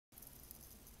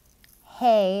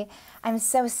Hey, I'm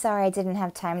so sorry I didn't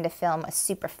have time to film a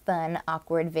super fun,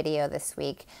 awkward video this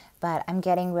week, but I'm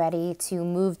getting ready to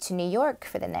move to New York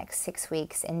for the next 6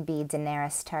 weeks and be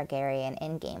Daenerys Targaryen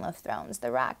in Game of Thrones, the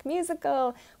rock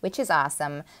musical, which is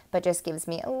awesome, but just gives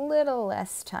me a little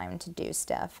less time to do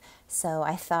stuff. So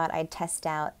I thought I'd test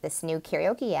out this new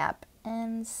karaoke app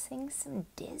and sing some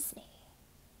Disney.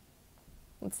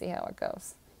 Let's see how it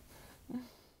goes.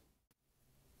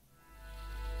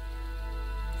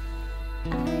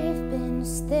 I've been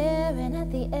staring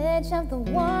at the edge of the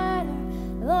water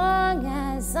long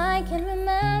as I can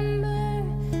remember,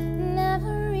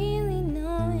 never really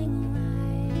knowing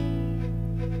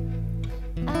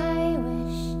why. I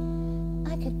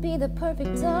wish I could be the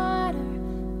perfect daughter,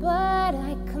 but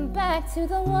I come back to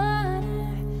the water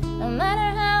no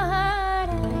matter how hard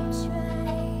I try.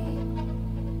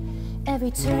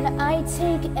 Every turn I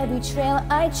take, every trail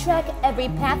I track, every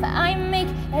path I make,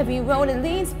 every road that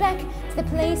leads back to the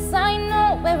place I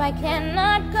know, where I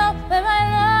cannot go, where I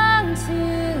long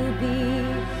to be.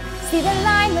 See the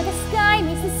line where the sky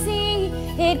meets the sea,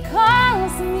 it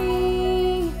calls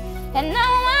me, and no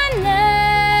one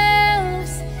knows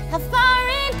how far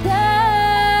it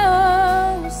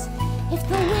goes. If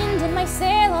the wind in my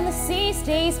sail on the sea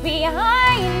stays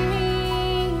behind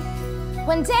me,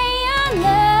 one day I'll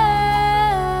know.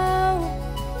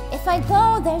 If I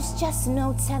go, there's just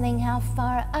no telling how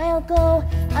far I'll go.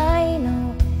 I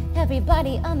know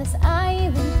everybody on this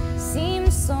island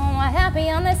seems so happy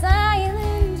on this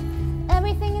island.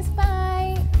 Everything is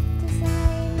by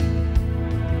design.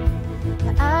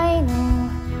 I know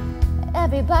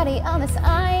everybody on this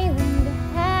island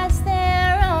has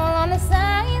their all on this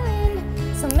island,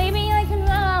 so maybe I can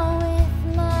roll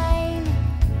with mine.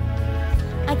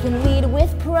 I can lead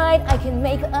with pride, I can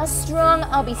make us strong.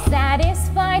 I'll be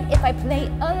satisfied if I play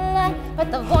along,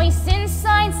 but the voice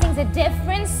inside sings a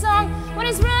different song. What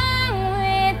is wrong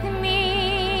with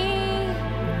me?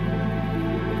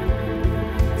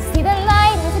 See the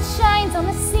light as it shines on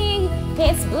the sea,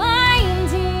 it's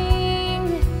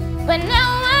blinding, but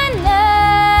no one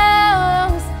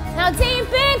knows how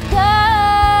deep it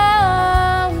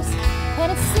goes.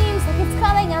 And it seems like it's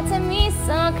calling out to me,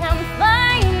 so come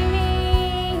find me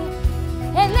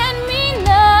and let me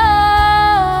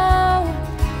know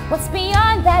what's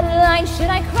beyond that line. Should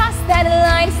I cross that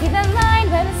line? See the line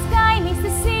where the sky meets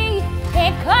the sea,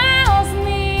 it calls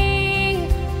me,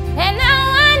 and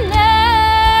no one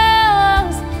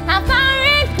knows how far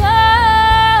it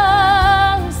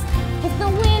goes. If the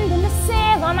wind and the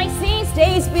sail on my sea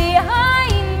stays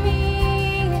behind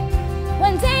me,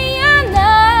 one day I'll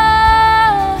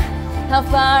know how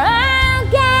far